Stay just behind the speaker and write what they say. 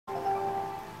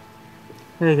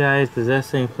Hey guys,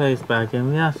 possessing place back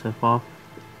in Yasafov.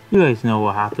 You guys know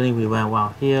what happened. We went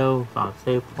around here, found a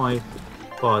save point,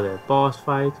 for the boss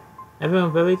fight.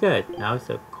 Everyone very good. Now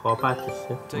it's a call back to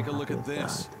shift. Take a look at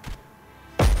this.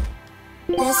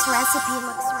 This recipe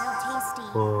looks real tasty.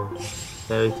 Oh,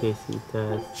 very tasty it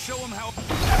does. Show them how.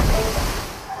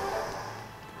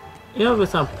 You know,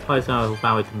 there's some place who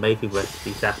found we can make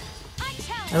recipes that.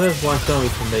 I remember one time we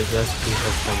can make recipes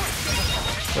of some,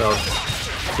 well,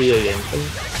 video games.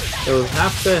 It was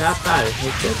half good, half bad. It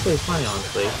was actually funny,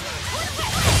 honestly.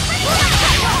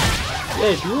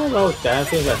 Yeah, do you know those guys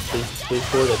things that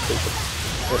before that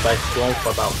if I storm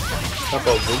for about a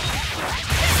couple of weeks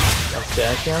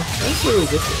upstairs now? That's really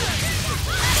ridiculous.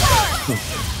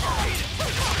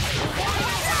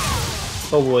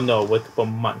 Oh well, no, wait for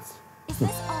months.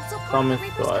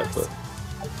 Comments driver.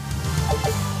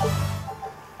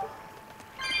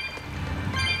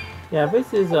 Yeah,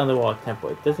 this is underwater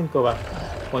temple. It doesn't go back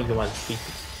when you want to speak.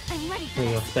 When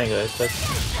you're saying it, but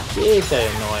it is very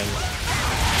annoying.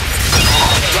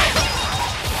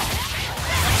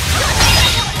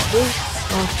 This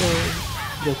also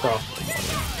gets off the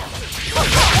moment.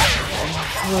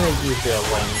 I'm gonna use the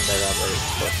one that I very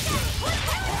quickly.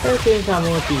 Everything I'm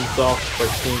going to use off, but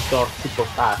it seems off super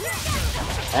fast.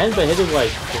 And by hitting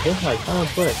like, the hit like, oh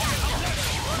good.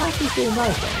 Actually pretty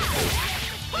nice honestly.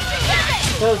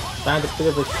 Because trying to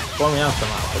figure this forming out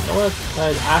somehow, but no one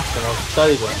tried asking or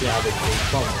studied what see how they can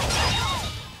form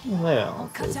it. There, I'll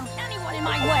cut down anyone in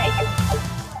my way.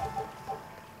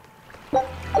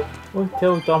 We'll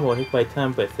kill Dumbo hit by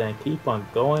 10% and keep on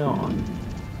going on.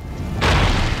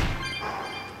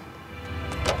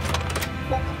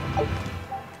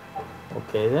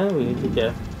 Okay, then we need to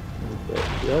get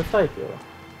the other side here.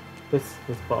 This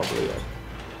is probably it.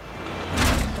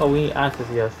 Oh, we need access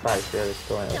to the other side here. It's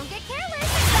going on. Don't get careless.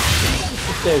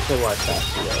 There's a watch out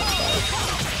to the other side.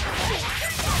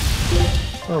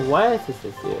 Well, why is this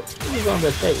here? This is on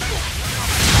the face.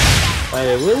 Why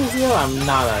they really here? I'm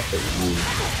not actually.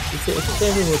 It's the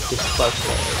same thing with this bug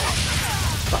player.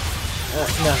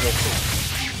 No, listen.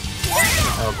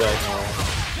 Oh, god, no.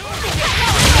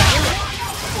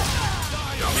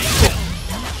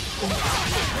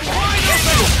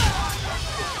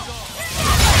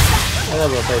 I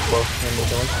love a baseball in the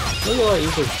game. Look at what you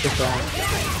can stick around.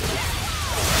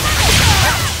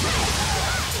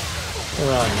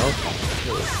 Around no time.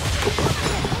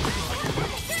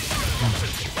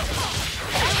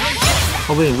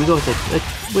 Oh wait, we go to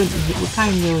we're kind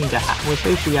of nearing the we're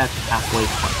basically at the halfway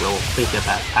point. We'll figure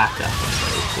that back up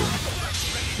very soon.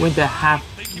 We're in the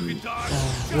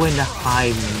we're in the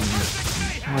high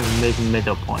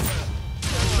middle point.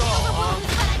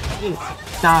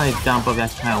 It's not a jump of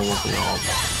that kind of working all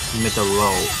middle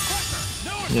row.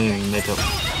 Nearing middle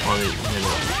or the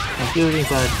middle. Confusing,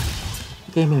 but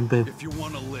game in bit.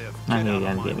 Not near the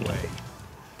end game yet.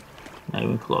 Not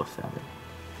even close at it.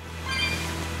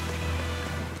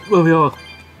 Well, we all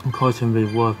unfortunately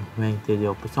work making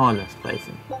video Persona Let's Plays.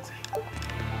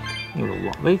 It will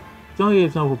long. Wait, the only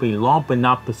episode will be long, but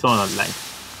not Persona length.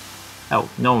 Oh,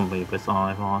 no one will be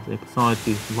Persona honestly. Persona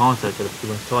 2 launcher to the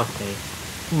people trust me.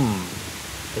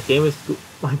 The game is good.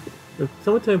 Like, if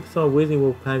someone told me Persona Wizzy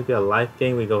will kind of be a live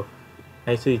game, we go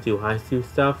actually do high school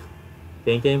stuff.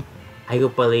 Game, I will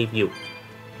believe you.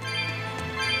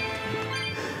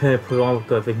 Put on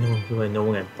because no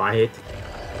one can buy it.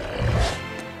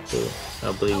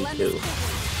 I believe you too.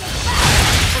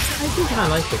 I do kind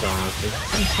of like this honestly.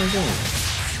 It's fun game.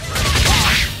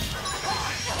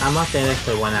 I'm not saying that's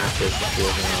the one after this is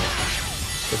good,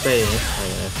 debating this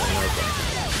thing, that's another thing.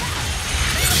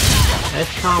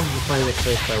 Let's calm to play the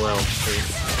place so well.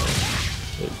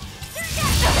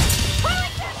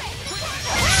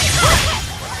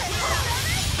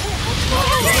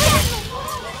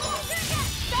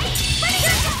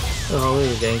 Oh,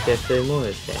 we're getting that third moon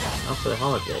this game. Not for the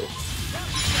holidays.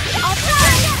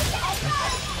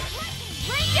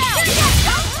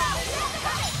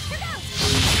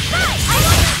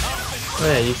 Oh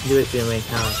yeah, you can do it to your main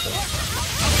character.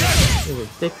 It's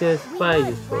ridiculous, but I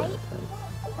just for it.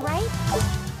 Right?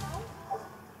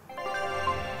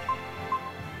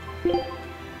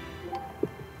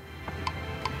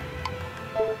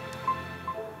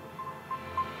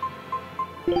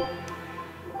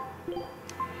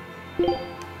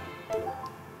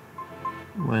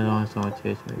 Went on so much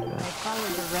chase me, I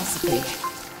followed the recipe.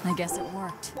 I guess it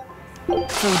worked.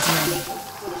 Food's ready.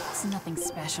 It's nothing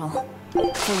special.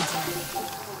 Food's ready.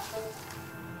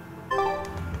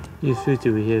 You should to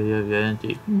be here, you have your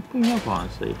energy. Bring up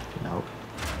honestly, you know.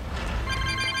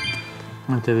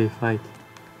 Until we fight.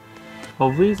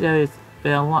 Well, these areas,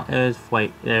 there are a lot of areas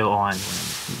fight later on.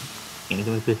 games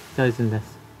with this this.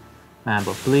 Man,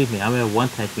 but believe me, I remember one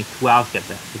time me 2 hours get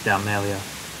back without Mario.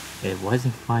 It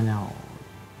wasn't fun at all.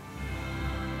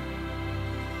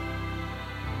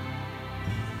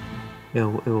 It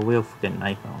was a real freaking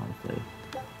nightmare, honestly.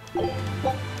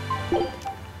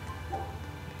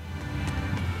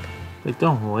 But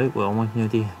don't worry, we're almost near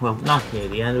the, well, not near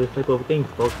the end of the but we're getting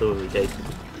closer every day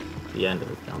to the end of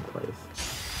this down place.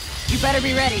 You better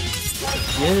be ready.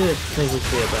 Yeah, it's thing we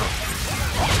say about.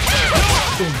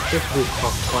 This is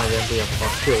top 5 and we have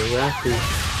top 2. We actually.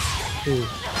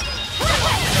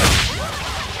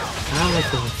 How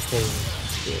much of a change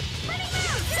here?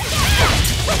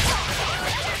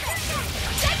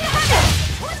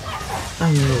 I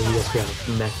know we have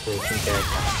to mess with some guys.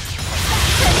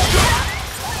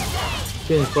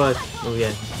 Feeling fun, we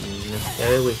get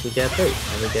every week we get hurt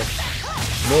and we get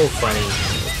more funny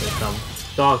with some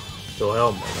dog to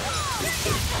help me.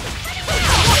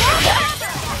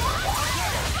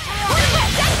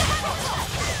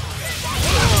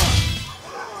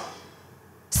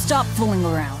 Stop fooling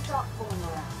around.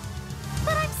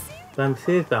 But I'm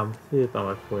serious. I'm serious about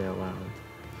my fooling around.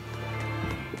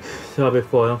 So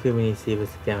before, I don't feel we need to see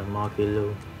this again with Marky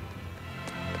Lou.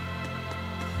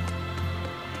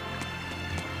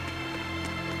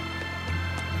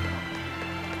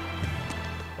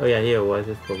 Oh yeah, here it was,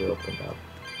 this is what we opened up.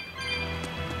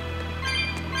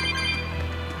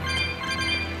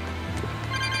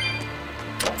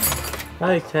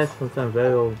 I test from some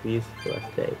very old views to us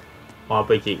today.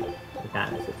 RPG.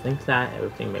 Mechanics. It thinks that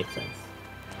everything makes sense.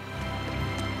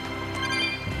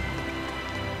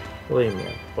 Believe me,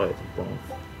 I'll play some bones.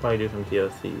 Probably do some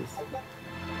DLCs.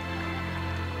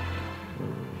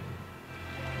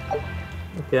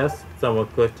 Okay, that's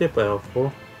somewhat good tip, but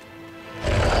helpful.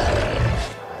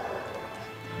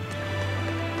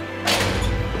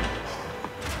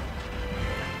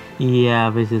 Yeah,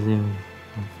 this is him.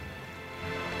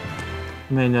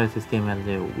 You may notice this game has a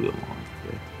little wheel on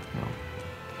it.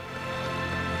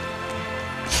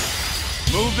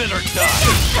 Move it or die!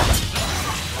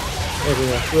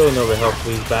 Everyone really know the help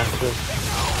these bastards.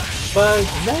 But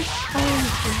next time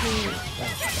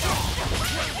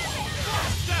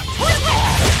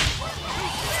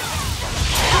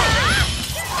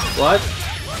what?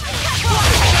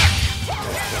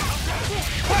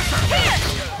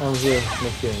 I'm here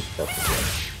making stuff again.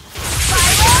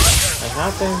 It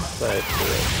happened, but it's too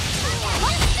late.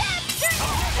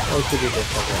 Or could you just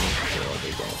have them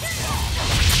they don't?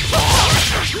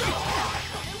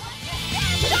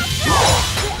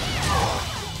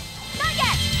 Not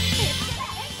yet.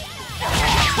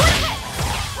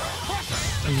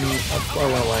 That's why I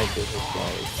don't like this as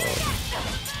well.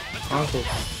 Honestly,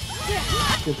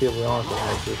 two people honestly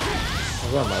like this. I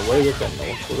got my way with that, no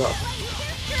one stood up.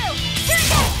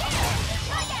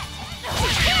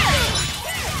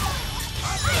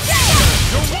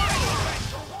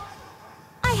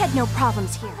 I had no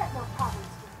problems here.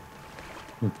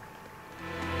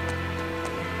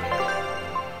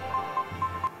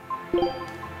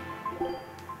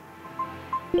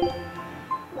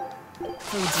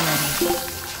 Food's ready.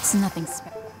 It's nothing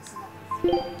special.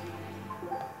 Eat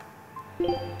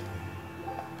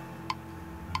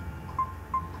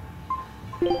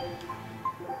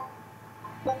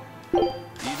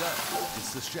up.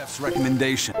 It's the chef's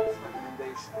recommendation.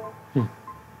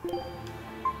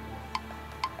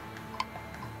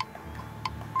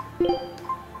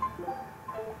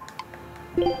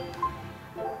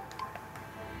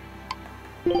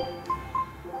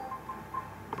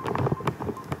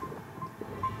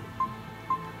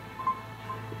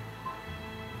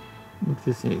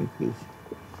 Interesting increase.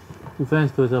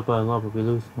 Defense goes up by a lot, but we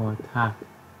lose more attack.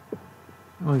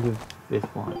 I'm gonna give this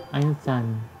one. I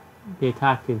understand the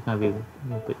attack is gonna be a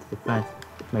little bit defense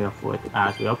make up for it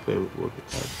as we upgrade with work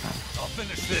attack time. I'll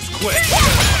finish this quick.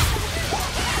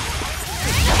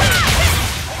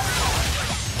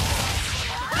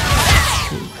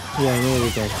 Yeah, I know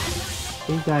you guys.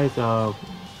 These guys are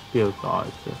field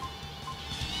guards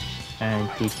and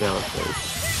keep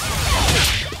barricades.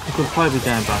 It could probably be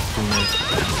done in about 2 minutes.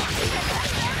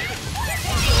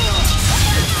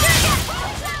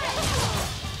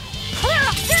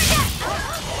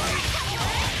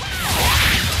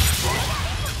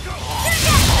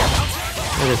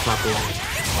 Let us not be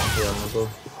on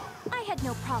I had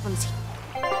no problems here.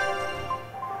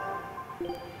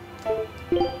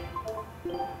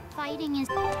 Fighting is...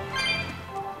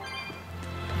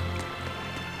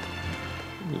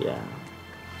 Yeah.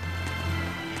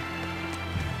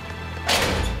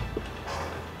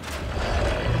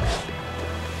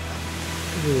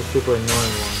 This is a super annoying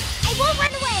one. I won't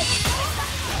run away!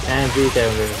 And beat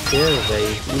them with kill, they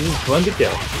need one to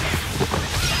kill.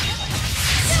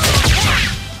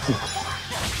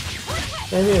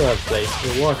 Maybe I'll play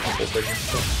the water because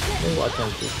maybe I can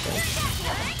do things.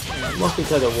 Mostly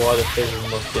because the water fish is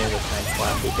most dangerous and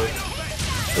flat because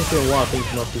if you want things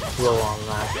not to slow on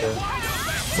land. So,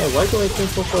 yeah, why do I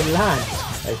think for land?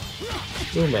 Like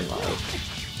human life.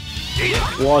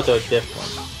 Water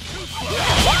different.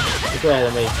 That's why I had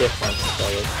to make difference so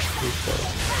it's useful.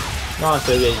 Not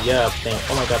so yeah thing.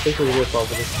 Oh my god, this is rip off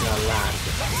this is not land.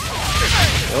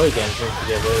 Oh again seems to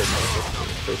get rid of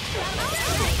this.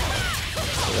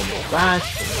 A little more fast.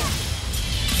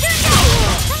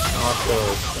 Also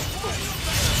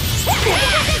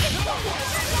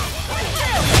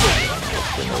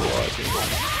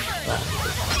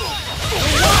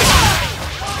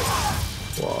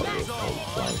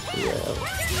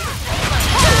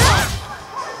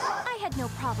I had no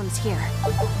problems here.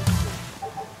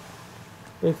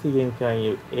 Basically game telling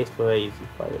you it's for easy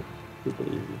fight. Super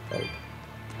easy fight.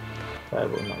 I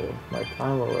will not waste my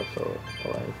time or anything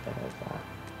like that.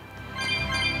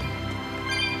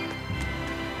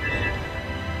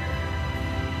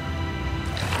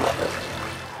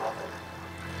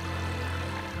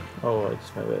 Oh, I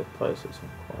just maybe places some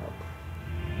crap.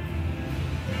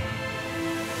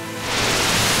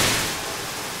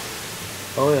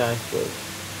 Oh yeah, I suppose.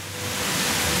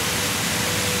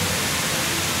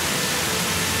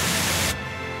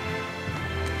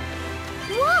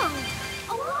 Whoa!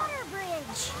 A water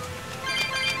bridge!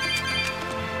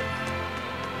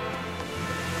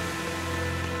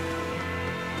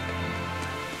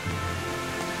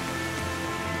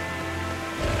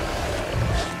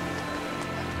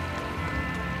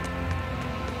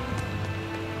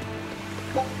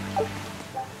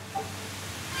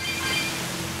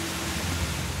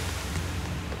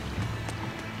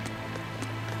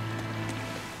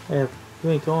 Hey, you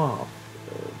ain't going off.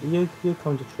 You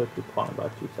come to trip your pawn in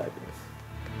about 2 seconds.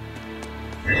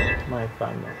 My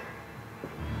final.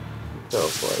 Go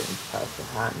for it and pass the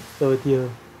hand. So with you.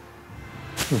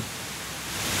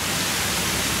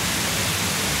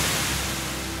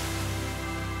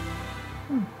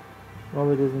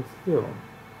 Well, it doesn't steal.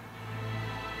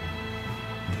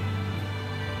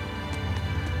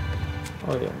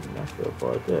 Oh yeah, I'm not sure if I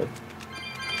did.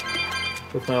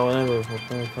 That's my one ever for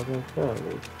playing something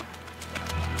fairly.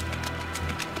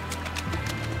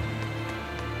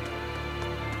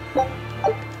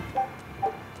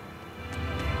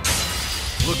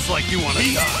 Looks like you want to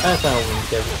die. That's how we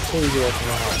get it. Please do it from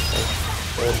the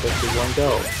house. Or just do one go.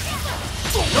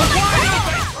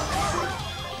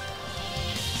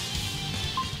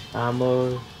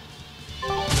 Ammo.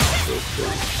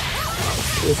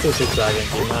 This is a dragon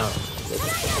team out.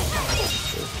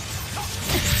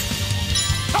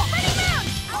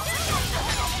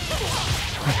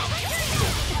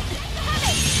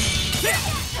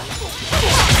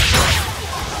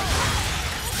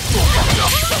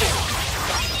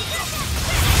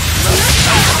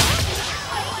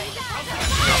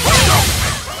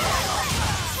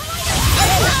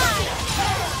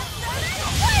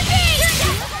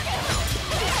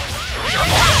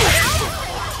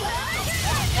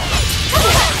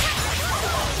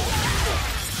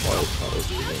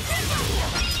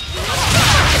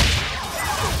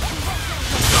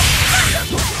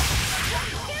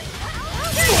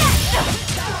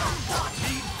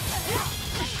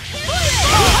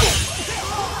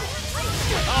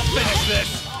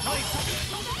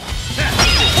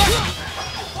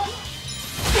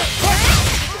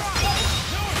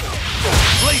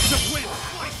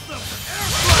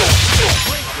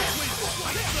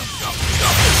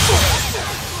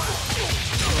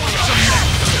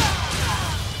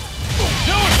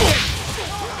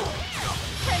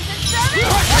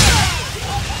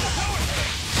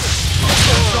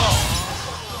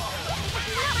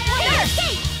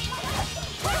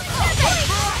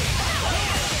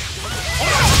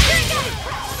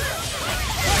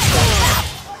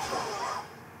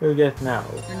 Who gets now?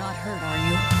 You're not hurt, are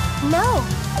you? No,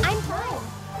 I'm fine.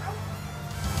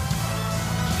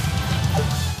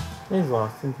 He's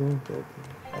lost into him.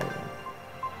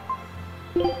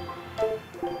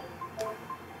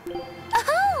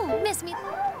 Oh, miss me.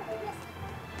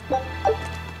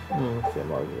 Let's see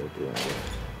what we're doing.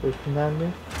 Pushing that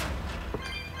me.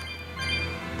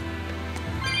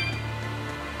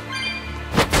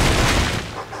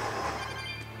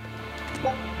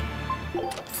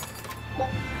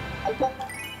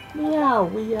 Meow,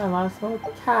 we are lots of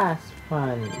cash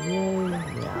fun. Yay,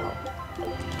 meow.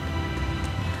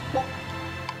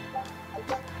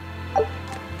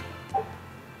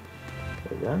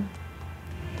 Again.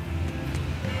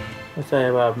 Let's say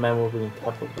about memory being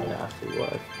tough of when it actually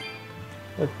was.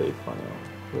 That's pretty funny.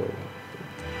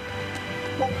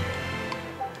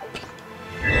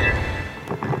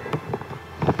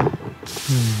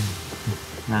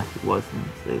 That wasn't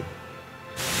safe.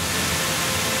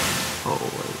 Oh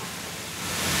wait.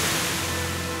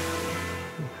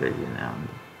 Crazy now.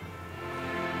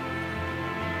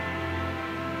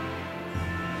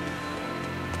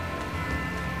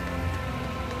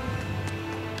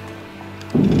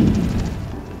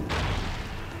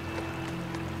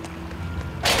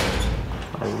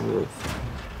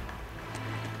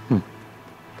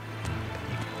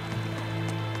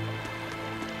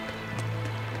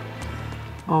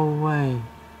 Oh wait.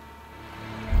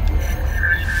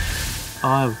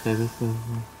 Oh okay, this is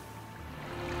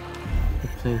the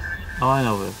place. Oh I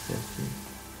know where this is.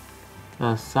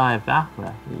 The side backward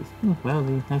at least. Well at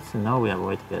least nice to know we have a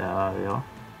way to get out of here.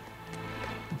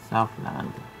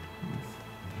 Southland.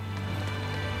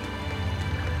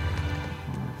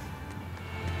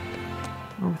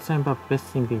 What was saying about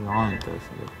visiting beyond this?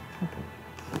 Okay.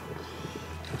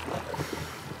 I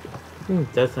think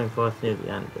it doesn't cross near the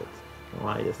end of it.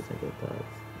 Why I just think it does.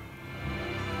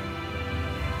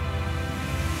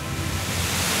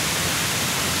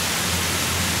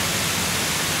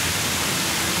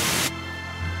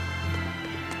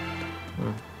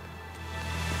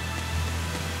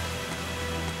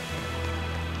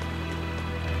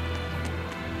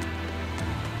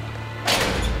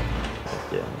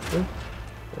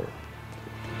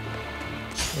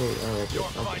 You're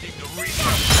finding the reason.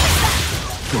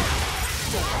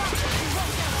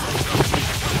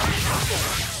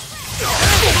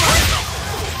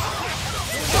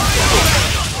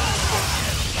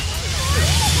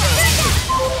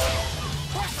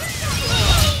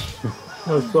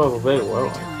 That was sort of very well,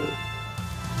 actually.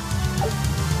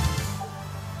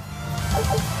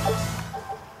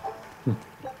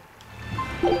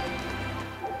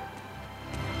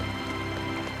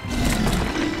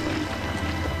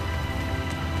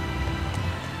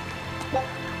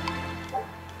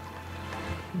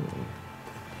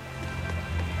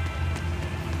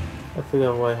 I figure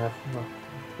out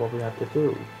what we have to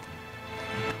do.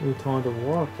 We turn the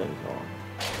war things on.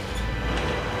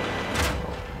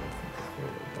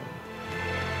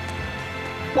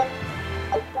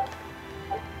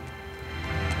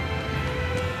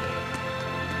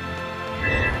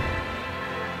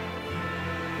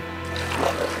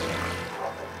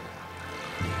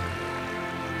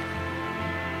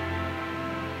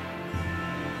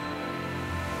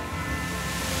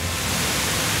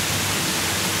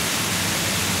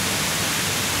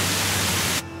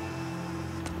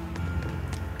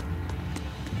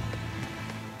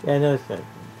 Yeah, I know it's like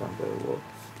not very works.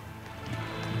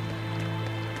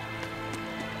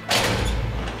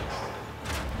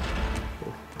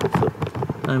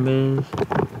 I mean,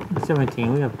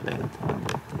 17, we have plenty of time.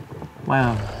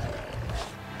 Wow.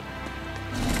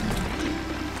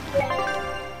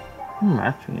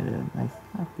 Actually, a nice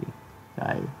happy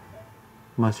guy.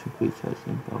 Mushroom creature, I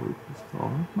think probably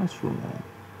called Mushroom Man.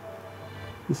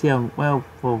 You see how well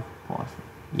for pause.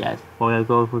 Yes, before I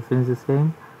go for finish this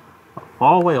game.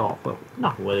 Far away off, but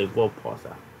not really well pause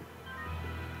that.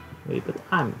 Wait, but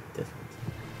I'm different.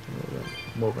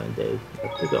 More than a day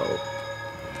left to go.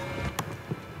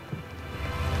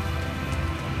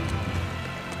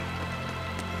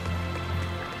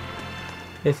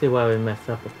 Let's see why we messed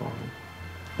up upon.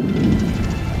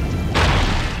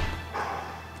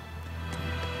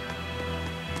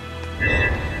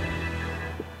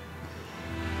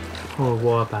 Oh,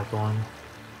 war back on.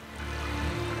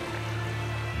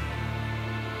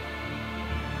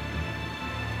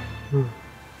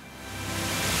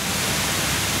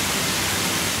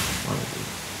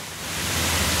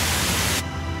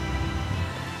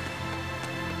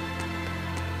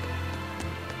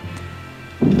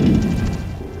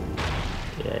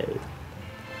 Yay.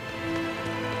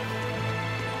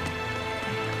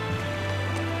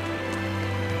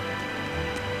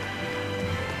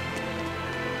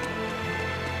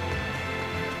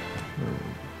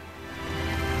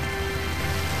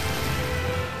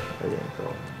 I didn't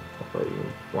go. I thought you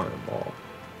wanted them all.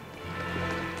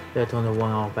 That's on the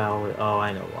one all battle. Oh,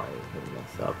 I know why it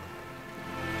messed up.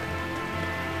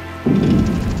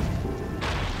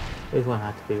 This one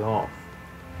had to be off.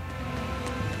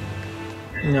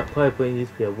 You know, probably needs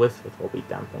to be a wisp with all be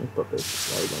damping, but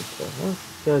it's right into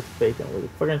just bacon with a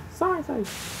friggin' science.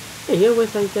 Hey, here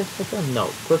was I guess I don't know.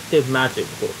 Quick did magic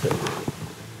bullshit.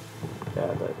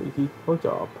 Yeah, but we keep our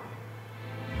job.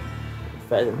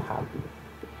 Fed and happy.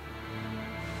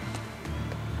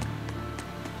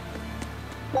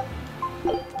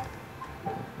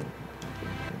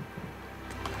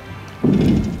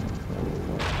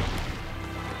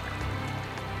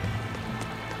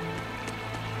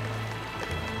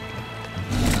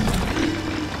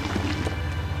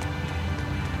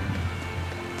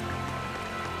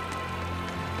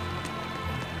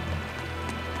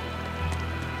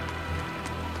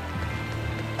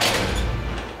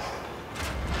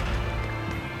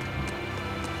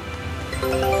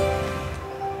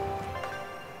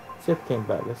 Ship came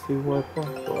back. Let's see what it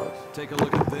brought for us. Take a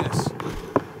look at this.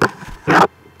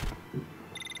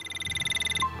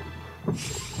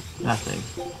 Nothing.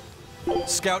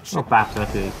 Scout Oh, ship. back to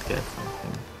get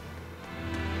something.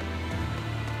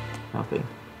 Nothing.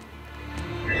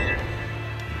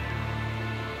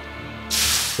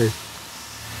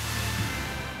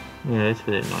 Yeah, it's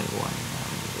really annoying one.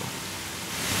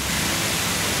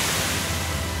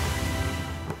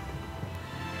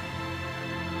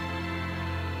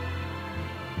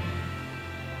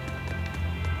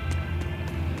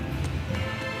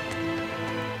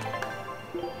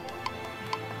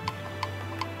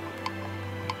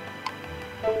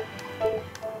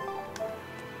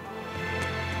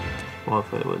 What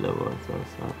favorite level is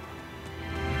us up?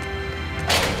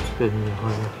 Good me 100%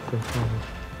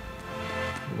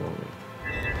 moment.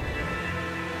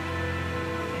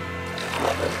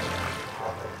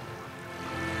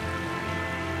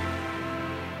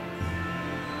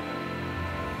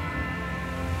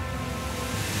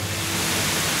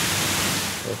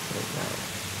 That's like that.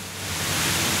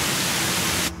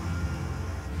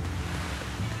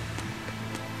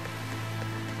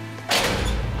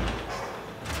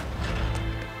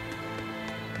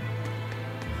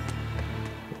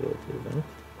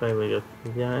 Play with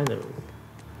your enemies.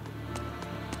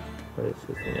 Play with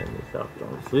the enemies up,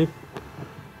 don't sleep.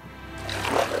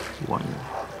 One.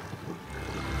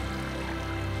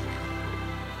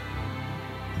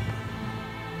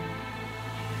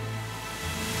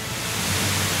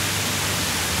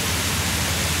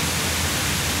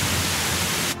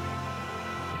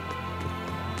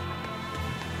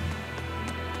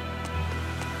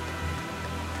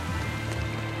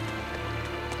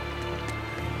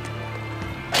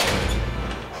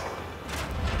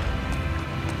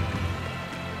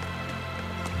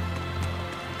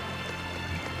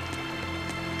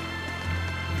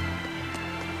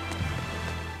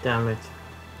 Damn it.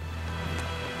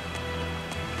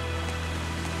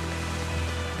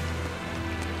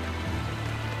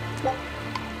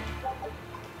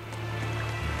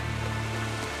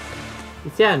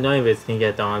 You see how annoying this can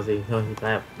get, honestly. You don't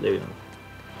have to lose them.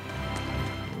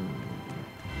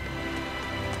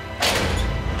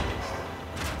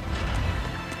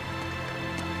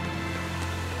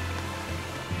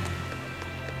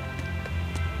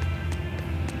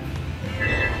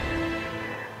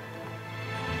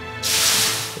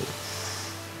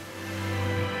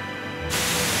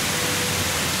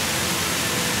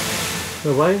 So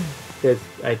why? Because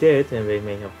I did, and they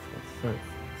may have sense.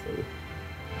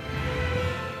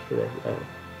 So that,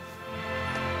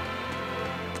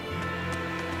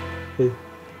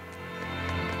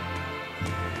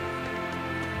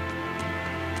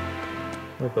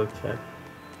 I'll go check.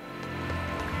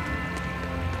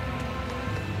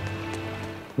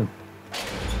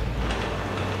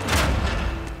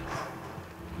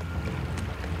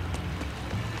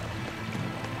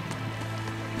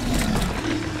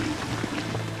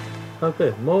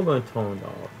 Okay, movement turned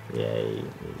off. Yay.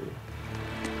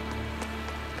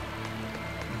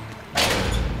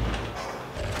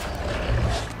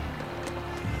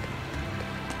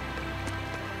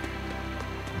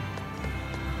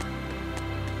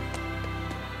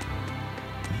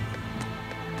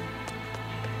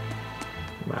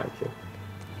 Magic.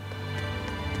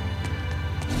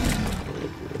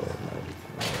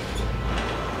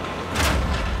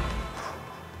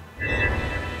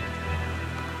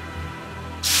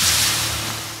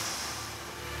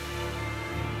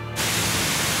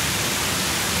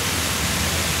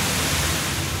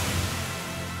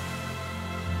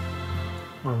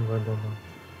 I'm going to know.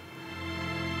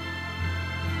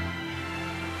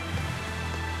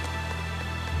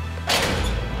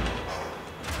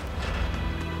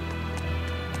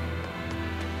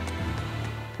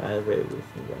 That's very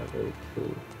recent, that's very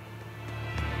true.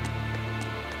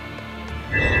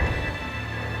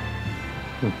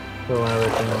 So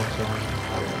everything else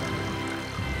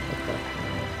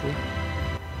okay.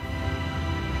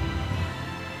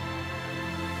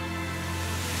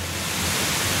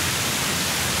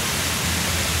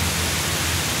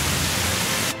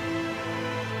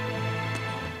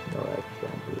 No, that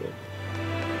can't be it.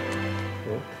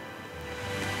 Okay.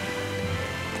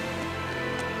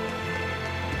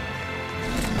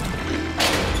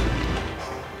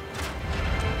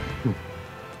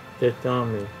 Just tell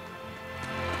me.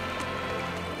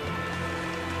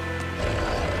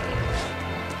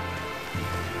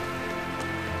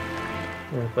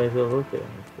 If I look at it,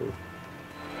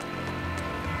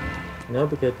 no,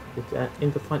 because it's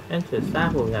in the front entrance.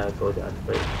 That's where we have to go that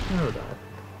way. You know that.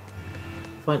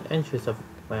 Front entrance of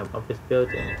this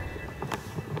building.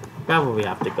 That's where we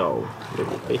have to go.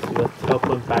 Basically, let's help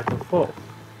them back and forth.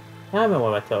 I don't know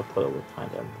what I tell Polo with time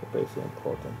that basically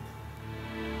important.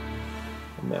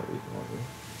 And that reason only.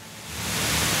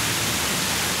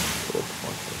 4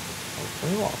 points.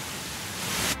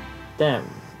 Damn,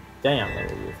 let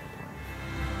me use it.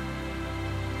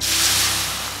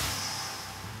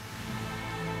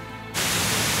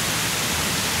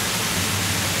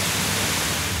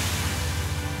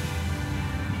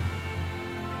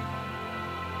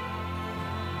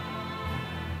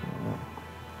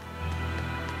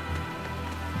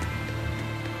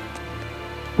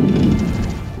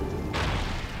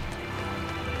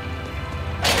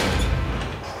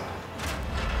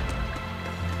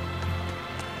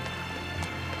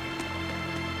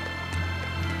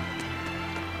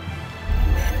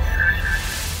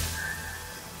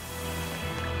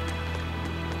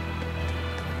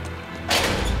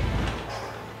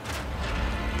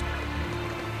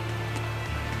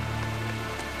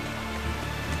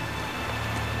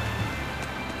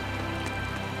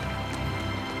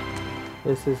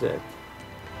 This is it.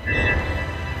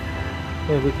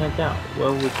 Yeah, we can't down.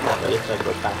 Well, we can't. I guess I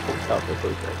go back to self if we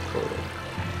get coded.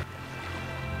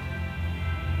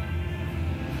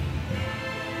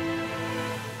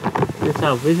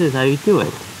 This is how you do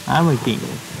it. I'm a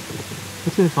genius.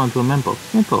 This is one to remember.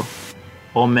 Simple.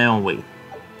 All men wait.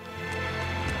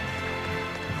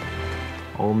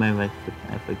 All men wait.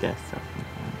 I forget stuff sometimes.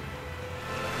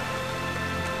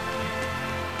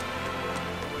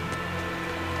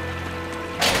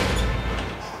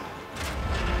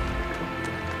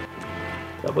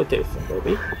 Double tasting,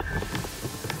 baby.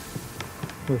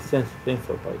 Makes sense to think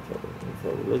so by each other. It's a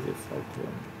religious side to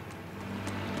them.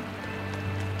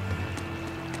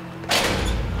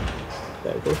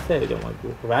 Gotta go say, don't want to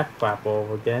do rat crap all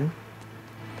over again.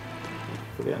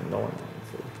 Pretty annoying,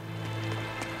 honestly.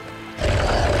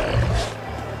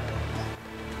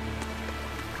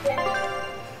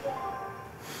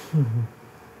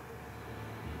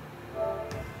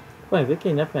 Wait, we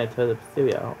can definitely tell the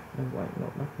Berseria out. Wait,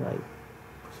 no, nothing like.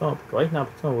 So right now,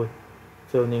 we're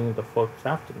zoning the 4th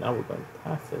chapter. Now we're going to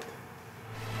pass it.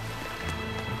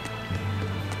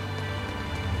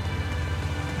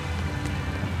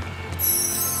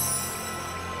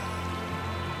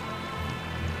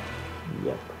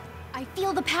 Yep. I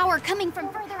feel the power coming from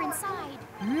further inside.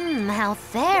 How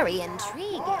very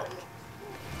intriguing.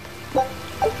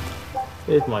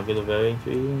 This might be very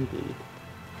intriguing indeed.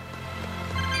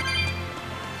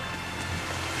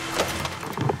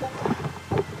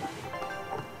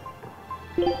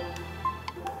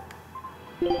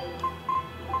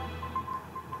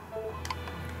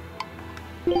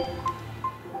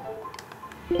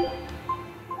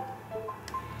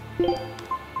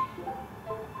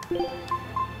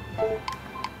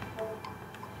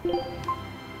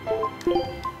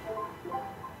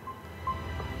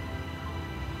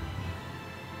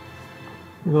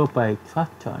 Go by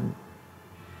truck turn.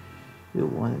 You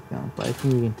want it down, but I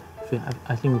think we can.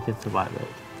 I think we can survive it.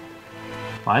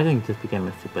 Well, I think just became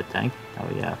a super tank. Oh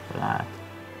yeah, for that.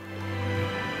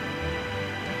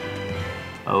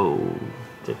 Oh,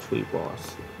 the tree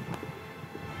boss.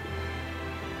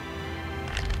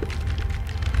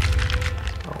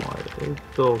 Oh, it's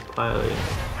so piling.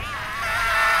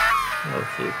 Oh,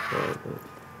 she's so good.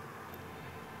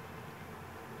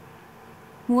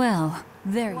 Well,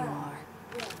 there you are.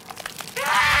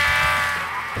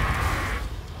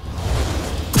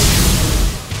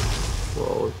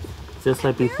 Whoa, just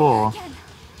like before.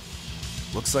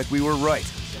 Looks like we were right.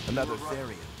 Another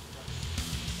variant.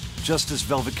 Just as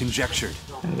Velvet conjectured,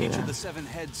 each of the 7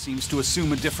 heads seems to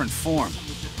assume a different form.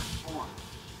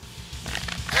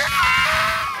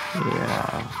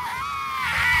 Yeah.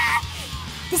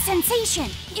 The sensation!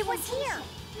 It was here!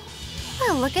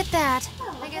 Well, look at that.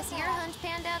 I guess your hunch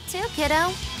panned out too,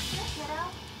 kiddo.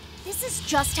 This is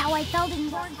just how I felt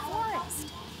in Lord Forest.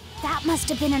 That must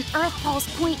have been an Earth Pulse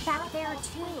point back there,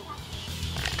 too.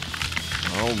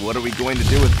 Well, what are we going to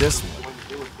do with this one?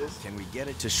 Can we get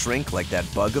it to shrink like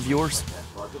that bug of yours?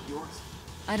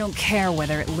 I don't care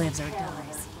whether it lives or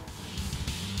dies.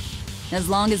 As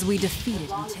long as we defeat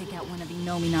it and take out one of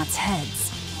Inominat's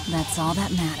heads, that's all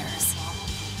that matters.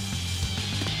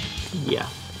 Yeah.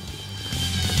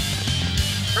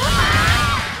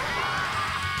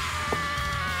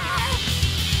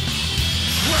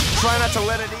 Try not to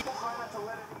let it eat.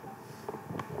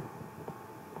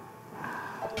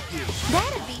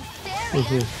 That'd be very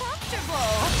uncomfortable.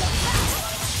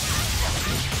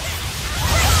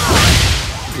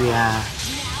 Yeah.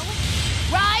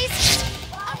 Rise!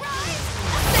 Arise!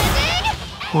 Ascending!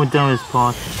 We're done with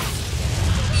part.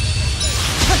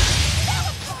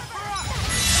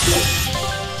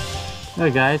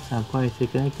 Alright guys, I'm going to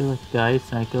take a look guys,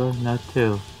 cycle note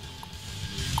 2.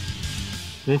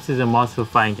 This is a monster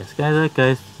fighting against.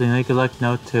 Guys, so make a like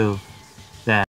note too.